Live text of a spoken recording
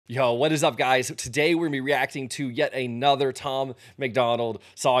Yo, what is up, guys? Today we're going to be reacting to yet another Tom Macdonald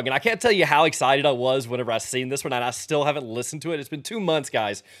song, and I can't tell you how excited I was whenever I seen this one, and I still haven't listened to it. It's been 2 months,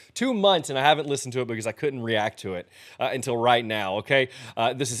 guys. 2 months, and I haven't listened to it because I couldn't react to it until right now, okay?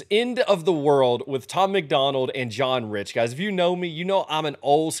 This is End of the World with Tom Macdonald and John Rich. Guys, if you know me, you know I'm an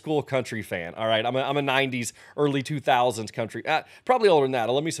old school country fan, all right? I'm a 90s, early 2000s country. Probably older than that.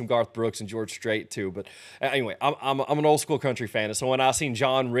 I love me some Garth Brooks and George Strait, too, but anyway, I'm an old school country fan, and so when I seen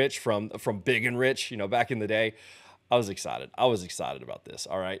John Rich from Big and Rich, you know, back in the day, I was excited. I was excited about this,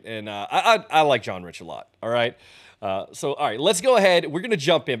 all right? And I like John Rich a lot, all right? So, all right, let's go ahead. We're going to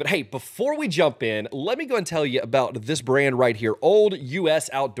jump in. But, hey, before we jump in, let me go and tell you about this brand right here, Old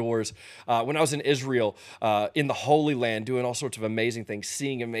U.S. Outdoors. When I was in Israel, in the Holy Land, doing all sorts of amazing things,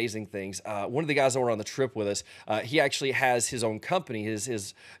 seeing amazing things, one of the guys that were on the trip with us, he actually has his own company,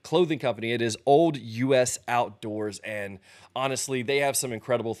 his clothing company. It is Old U.S. Outdoors, and honestly, they have some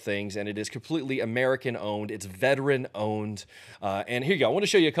incredible things, and it is completely American-owned. It's veteran-owned. And here you go. I want to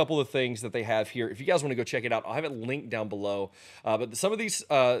show you a couple of things that they have here. If you guys want to go check it out, I'll have it linked down below. But some of these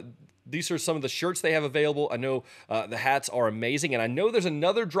are some of the shirts they have available. I know the hats are amazing, and I know there's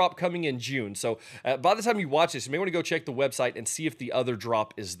another drop coming in June. So by the time you watch this, you may want to go check the website and see if the other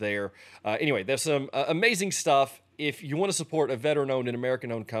drop is there. Anyway, there's some amazing stuff. If you want to support a veteran-owned and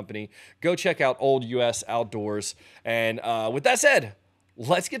American-owned company, go check out Old U.S. Outdoors. And with that said,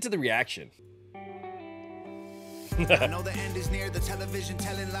 let's get to the reaction. I know the end is near, the television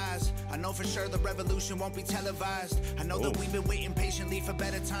telling lies. I know for sure the revolution won't be televised. I know that we've been waiting patiently for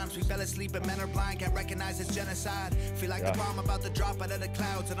better times. We fell asleep and men are blind, can't recognize it's genocide. Feel like the bomb about to drop out of the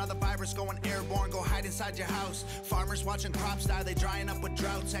clouds. Another virus going airborne, go hide inside your house. Farmers watching crops die, they drying up with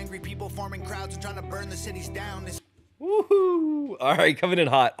droughts. Angry people forming crowds and trying to burn the cities down. Woohoo! All right, coming in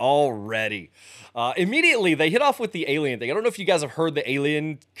hot already. Immediately, they hit off with the alien thing. I don't know if you guys have heard the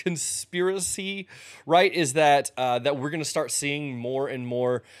alien conspiracy, right? Is that that we're going to start seeing more and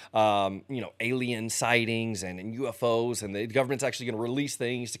more, alien sightings and UFOs, and the government's actually going to release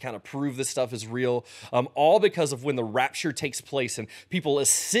things to kind of prove this stuff is real, all because of when the rapture takes place and people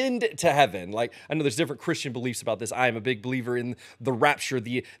ascend to heaven. Like, I know there's different Christian beliefs about this. I am a big believer in the rapture,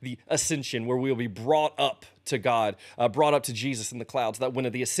 the ascension, where we'll be brought up to God, brought up to Jesus in the clouds, that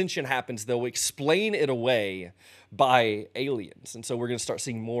when the ascension happens, they'll explain it away by aliens. And so we're going to start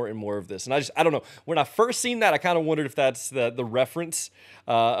seeing more and more of this. And I don't know, when I first seen that, I kind of wondered if that's the reference,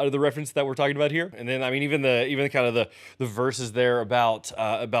 or the reference that we're talking about here. And then, I mean, even kind of the verses there about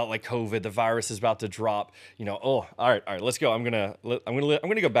like COVID, the virus is about to drop, you know. Oh, all right, let's go. I'm gonna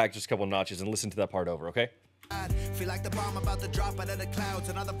go back just a couple of notches and listen to that part over, okay? Feel like the bomb about to drop out of the clouds.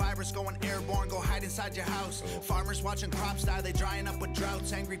 Another virus going airborne, go hide inside your house. Farmers watching crops die, they drying up with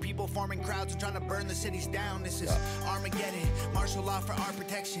droughts. Angry people forming crowds and trying to burn the cities down. This is Armageddon, martial law for our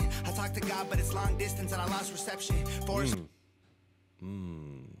protection. I talk to God, but it's long distance and I lost reception.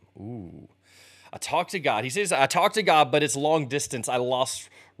 Ooh. I talk to God. He says, I talk to God, but it's long distance. I lost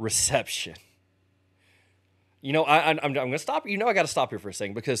reception. You know, I'm going to stop. You know, I got to stop here for a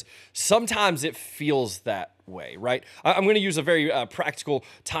second because sometimes it feels that way, right? I'm going to use a very practical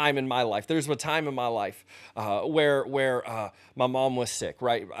time in my life. There's a time in my life where my mom was sick,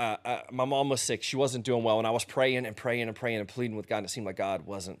 right? My mom was sick. She wasn't doing well, and I was praying and praying and praying and pleading with God, and it seemed like God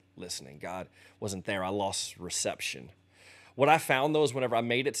wasn't listening. God wasn't there. I lost reception. What I found, though, is whenever I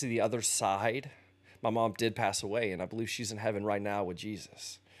made it to the other side, my mom did pass away, and I believe she's in heaven right now with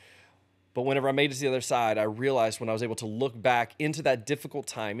Jesus. But whenever I made it to the other side, I realized when I was able to look back into that difficult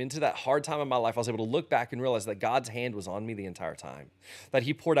time, into that hard time in my life, I was able to look back and realize that God's hand was on me the entire time, that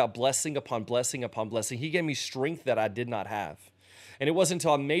he poured out blessing upon blessing upon blessing. He gave me strength that I did not have. And it wasn't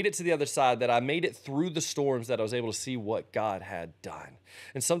until I made it to the other side that I made it through the storms that I was able to see what God had done.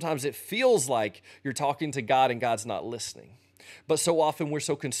 And sometimes it feels like you're talking to God and God's not listening. But so often we're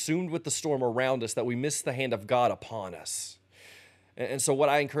so consumed with the storm around us that we miss the hand of God upon us. And so what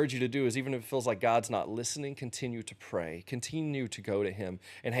I encourage you to do is, even if it feels like God's not listening, continue to pray, continue to go to him.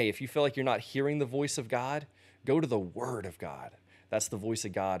 And hey, if you feel like you're not hearing the voice of God, go to the Word of God. That's the voice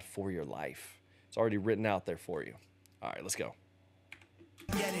of God for your life. It's already written out there for you. All right, let's go.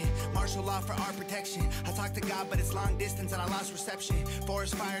 Get it, martial law for our protection. I talk to God, but it's long distance and I lost reception.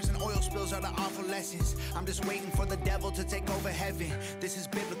 Forest fires and oil spills are the awful lessons. I'm just waiting for the devil to take over heaven. This is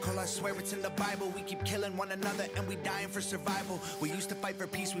biblical, I swear it's in the Bible. We keep killing one another and we dying for survival. We used to fight for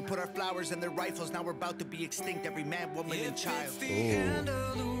peace, we put our flowers in their rifles. Now we're about to be extinct, every man, woman, and child. It's the end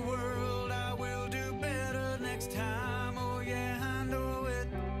of the world, I will do better next time. Oh yeah, I know it.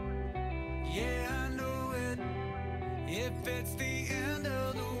 Yeah, I know it. If it's the end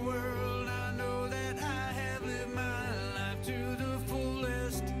of the world, I know that I have lived my life to the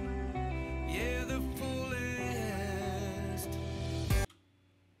fullest.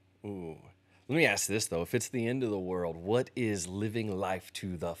 Let me ask this, though. If it's the end of the world, what is living life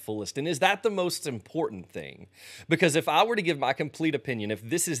to the fullest? And is that the most important thing? Because if I were to give my complete opinion, if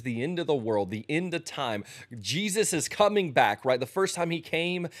this is the end of the world, the end of time, Jesus is coming back, right? The first time he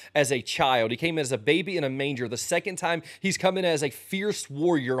came as a child, he came as a baby in a manger. The second time, he's coming as a fierce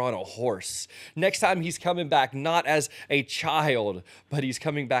warrior on a horse. Next time, he's coming back not as a child, but he's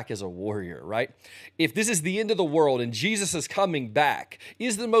coming back as a warrior, right? If this is the end of the world and Jesus is coming back,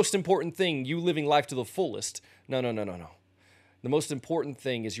 is the most important thing you living life to the fullest? No. The most important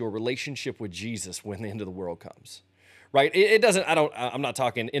thing is your relationship with Jesus when the end of the world comes, right? I'm not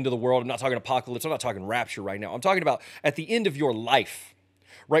talking end of the world. I'm not talking apocalypse. I'm not talking rapture right now. I'm talking about at the end of your life,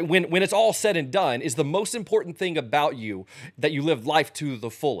 right? When it's all said and done, is the most important thing about you that you live life to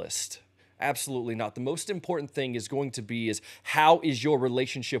the fullest? Absolutely not. The most important thing is going to be is how is your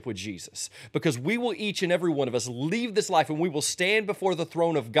relationship with Jesus? Because we will each and every one of us leave this life and we will stand before the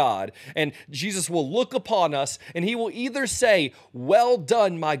throne of God, and Jesus will look upon us and he will either say, "Well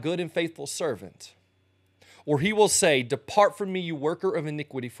done, my good and faithful servant," or he will say, "Depart from me, you worker of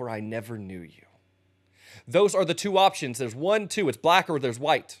iniquity, for I never knew you." Those are the two options. There's one, two. It's black or there's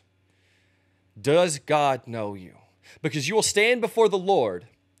white. Does God know you? Because you will stand before the Lord,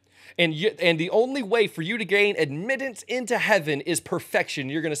 and the only way for you to gain admittance into heaven is perfection.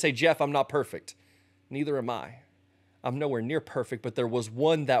 You're going to say, "Jeff, I'm not perfect." Neither am I. I'm nowhere near perfect, but there was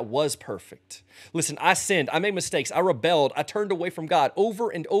one that was perfect. Listen, I sinned. I made mistakes. I rebelled. I turned away from God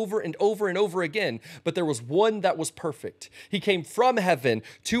over and over and over and over again, but there was one that was perfect. He came from heaven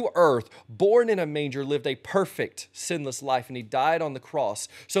to earth, born in a manger, lived a perfect, sinless life, and he died on the cross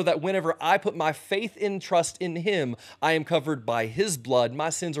so that whenever I put my faith and trust in him, I am covered by his blood. My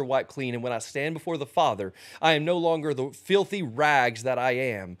sins are wiped clean, and when I stand before the Father, I am no longer the filthy rags that I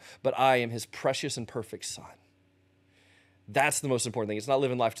am, but I am his precious and perfect Son. That's the most important thing. It's not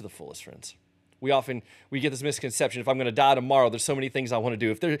living life to the fullest, friends. We get this misconception. If I'm going to die tomorrow, there's so many things I want to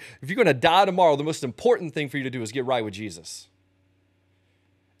do. If you're going to die tomorrow, the most important thing for you to do is get right with Jesus.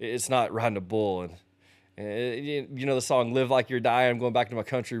 It's not riding a bull. And you know the song, "Live Like You're Dying, I'm going back to my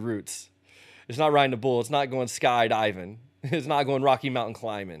country roots." It's not riding a bull. It's not going skydiving. It's not going Rocky Mountain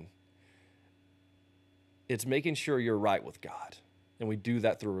climbing. It's making sure you're right with God. And we do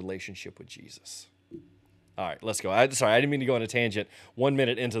that through a relationship with Jesus. All right, let's go. Sorry, I didn't mean to go on a tangent 1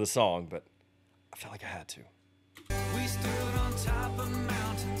 minute into the song, but I felt like I had to. We stood on top of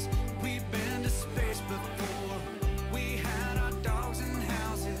mountains. We've been to space before. We had our dogs and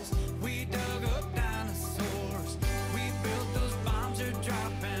houses. We dug up dinosaurs. We built those bombs are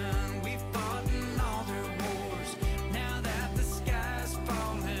dropping. We fought in all their wars. Now that the sky's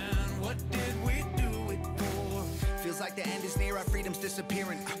falling, what did we do it for? Feels like the end is near, our freedom's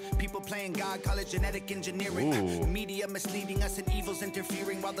disappearing. People playing God, call it genetic engineering. Media misleading us and evil's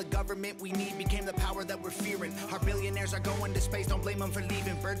interfering, while the government we need became the power that we're fearing. Our billionaires are going to space, don't blame them for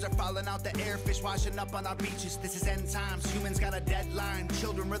leaving. Birds are falling out the air, fish washing up on our beaches. This is end times, humans got a deadline.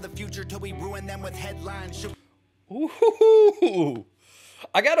 Children are the future till we ruin them with headlines. Ooh.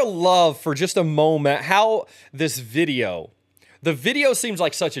 I gotta love for just a moment how the video seems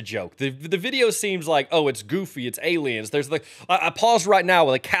like such a joke. The video seems like, oh, it's goofy, it's aliens. I paused right now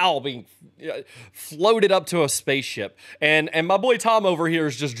with a cow being floated up to a spaceship. And my boy Tom over here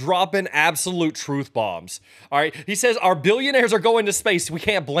is just dropping absolute truth bombs. All right, he says our billionaires are going to space. We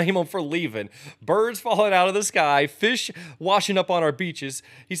can't blame them for leaving. Birds falling out of the sky, fish washing up on our beaches.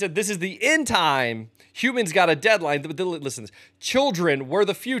 He said this is the end time. Humans got a deadline. Listen, children were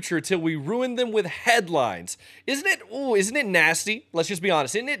the future till we ruined them with headlines. Isn't it nasty? Let's just be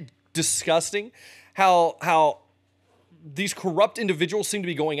honest. Isn't it disgusting how these corrupt individuals seem to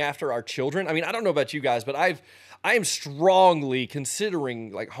be going after our children? I mean, I don't know about you guys, but I am strongly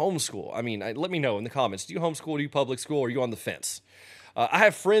considering like homeschool. I mean, let me know in the comments. Do you homeschool? Do you public school? Or are you on the fence? I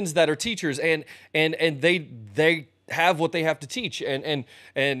have friends that are teachers, and they have what they have to teach, and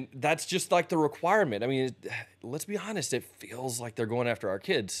that's just like the requirement. I mean, let's be honest, it feels like they're going after our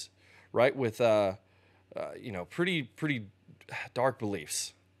kids, right? With pretty dark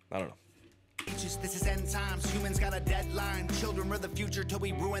beliefs. I don't know. This is end times, humans got a deadline. Children are the future till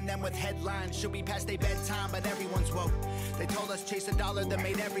we ruin them with headlines. Should be past their bedtime, but everyone's woke. They told us chase a dollar that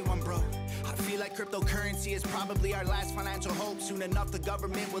made everyone broke. I feel like cryptocurrency is probably our last financial hope. Soon enough the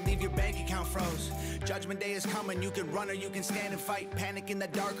government will leave your bank account froze. Judgment day is coming, you can run or you can stand and fight. Panic in the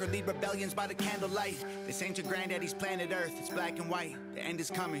dark or lead rebellions by the candlelight. This ain't your granddaddy's planet Earth, it's black and white. The end is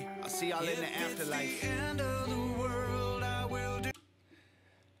coming, I'll see y'all in the afterlife.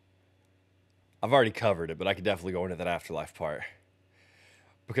 I've already covered it, but I could definitely go into that afterlife part.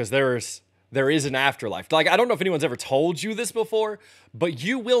 Because there's there is an afterlife. Like, I don't know if anyone's ever told you this before, but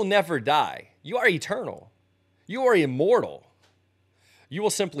you will never die. You are eternal. You are immortal. You will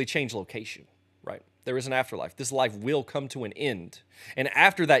simply change location, right? There is an afterlife. This life will come to an end. And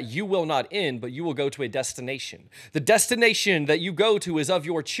after that, you will not end, but you will go to a destination. The destination that you go to is of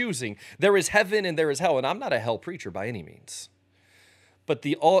your choosing. There is heaven and there is hell. And I'm not a hell preacher by any means. But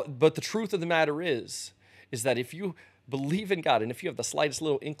the truth of the matter is that if you believe in God, and if you have the slightest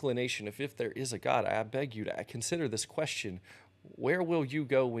little inclination, if there is a God, I beg you to consider this question: where will you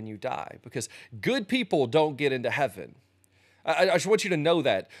go when you die? Because good people don't get into heaven. I just want you to know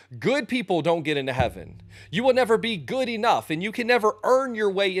that. Good people don't get into heaven. You will never be good enough, and you can never earn your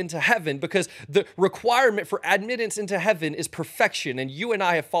way into heaven, because the requirement for admittance into heaven is perfection, and you and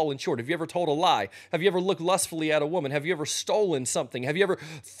I have fallen short. Have you ever told a lie? Have you ever looked lustfully at a woman? Have you ever stolen something? Have you ever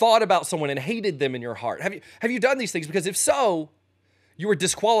thought about someone and hated them in your heart? Have you done these things? Because if so, you are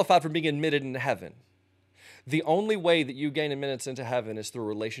disqualified from being admitted into heaven. The only way that you gain admittance into heaven is through a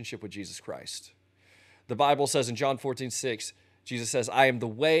relationship with Jesus Christ. The Bible says in John 14:6, Jesus says, I am the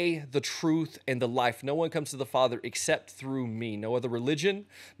way, the truth, and the life. No one comes to the Father except through me. No other religion,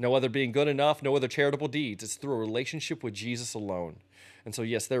 no other being good enough, no other charitable deeds. It's through a relationship with Jesus alone. And so,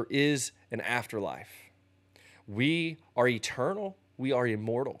 yes, there is an afterlife. We are eternal. We are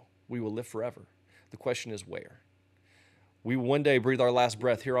immortal. We will live forever. The question is where? We will one day breathe our last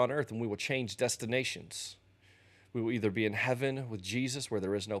breath here on earth, and we will change destinations. We will either be in heaven with Jesus, where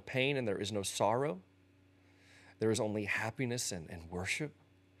there is no pain and there is no sorrow. There is only happiness and worship.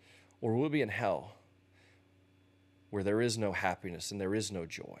 Or we'll be in hell, where there is no happiness and there is no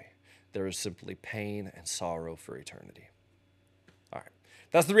joy. There is simply pain and sorrow for eternity. All right.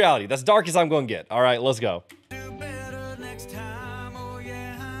 That's the reality. That's dark as I'm going to get. All right, let's go. Do better next time. Oh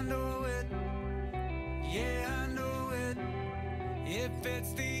yeah, I know it. Yeah, I know it. If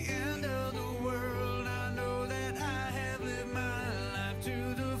it's the end of the world, I know that I have lived my life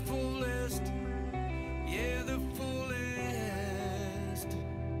to the fullest. Yeah, the fullest.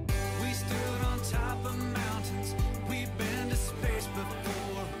 We stood on top of mountains. We've been to space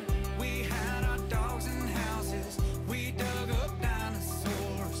before. We had our dogs and houses. We dug up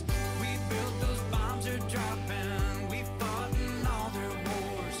dinosaurs. We built those bombs are dropping. We fought in all their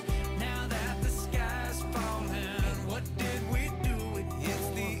wars. Now that the sky's falling, what did we do? It hits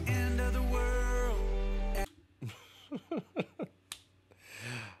the end of the world.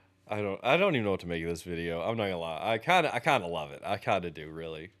 I don't even know what to make of this video. I'm not gonna lie. I kind of love it. I kind of do,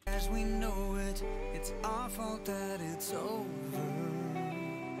 really. As we know it, it's our fault that it's over.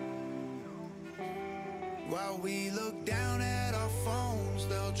 While we look down at our phones,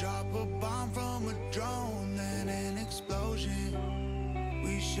 they'll drop a bomb from a drone, then an explosion.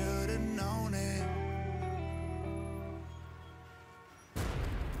 We should have known it.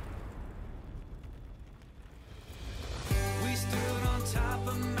 We stood on top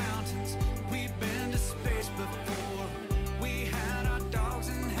of mountains. We've been to space before. We had our dogs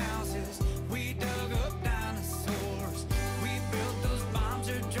and houses. We dug up dinosaurs. We built those bombs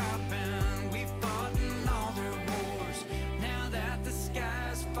are dropping. We fought in all their wars. Now that the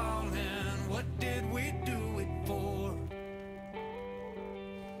sky's falling, what did we do it for?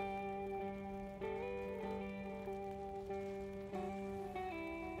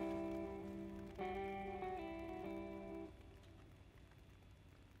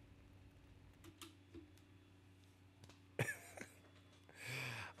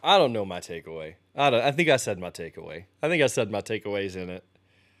 I don't know my takeaway. I think I said my takeaway. I think I said my takeaways in it.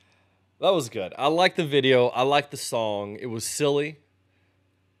 That was good. I liked the video. I liked the song. It was silly,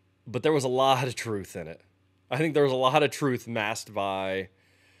 but there was a lot of truth in it. I think there was a lot of truth masked by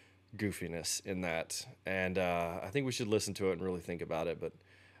goofiness in that. And I think we should listen to it and really think about it. But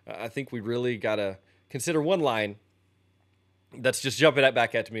I think we really got to consider one line that's just jumping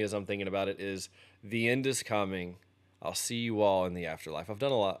back at me as I'm thinking about it is, the end is coming. I'll see you all in the afterlife. I've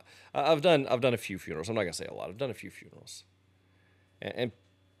done a lot. I've done a few funerals. I'm not gonna say a lot. I've done a few funerals, and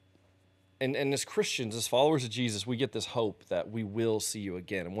as Christians, as followers of Jesus, we get this hope that we will see you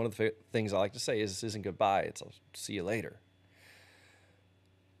again. And one of the things I like to say is, this isn't goodbye. It's I'll see you later.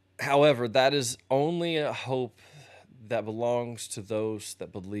 However, that is only a hope that belongs to those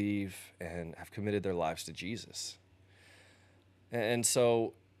that believe and have committed their lives to Jesus. And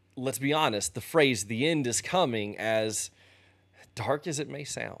so, let's be honest, the phrase, the end is coming, as dark as it may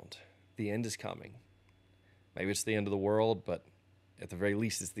sound, the end is coming. Maybe it's the end of the world, but at the very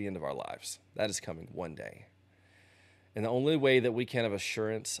least, it's the end of our lives. That is coming one day. And the only way that we can have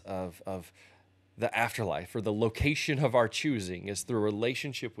assurance of the afterlife or the location of our choosing is through a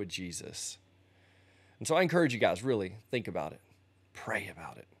relationship with Jesus. And so I encourage you guys, really think about it. Pray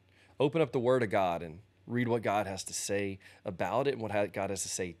about it. open up the Word of God and read what God has to say about it and what God has to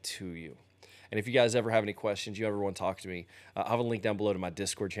say to you. And if you guys ever have any questions, you ever want to talk to me, I have a link down below to my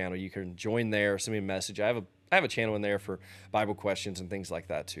Discord channel. You can join there, send me a message. I have a channel in there for Bible questions and things like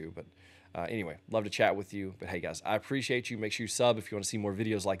that too. But anyway, love to chat with you. But hey, guys, I appreciate you. Make sure you sub if you want to see more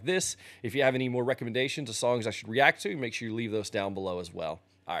videos like this. If you have any more recommendations of songs I should react to, make sure you leave those down below as well.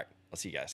 All right, I'll see you guys.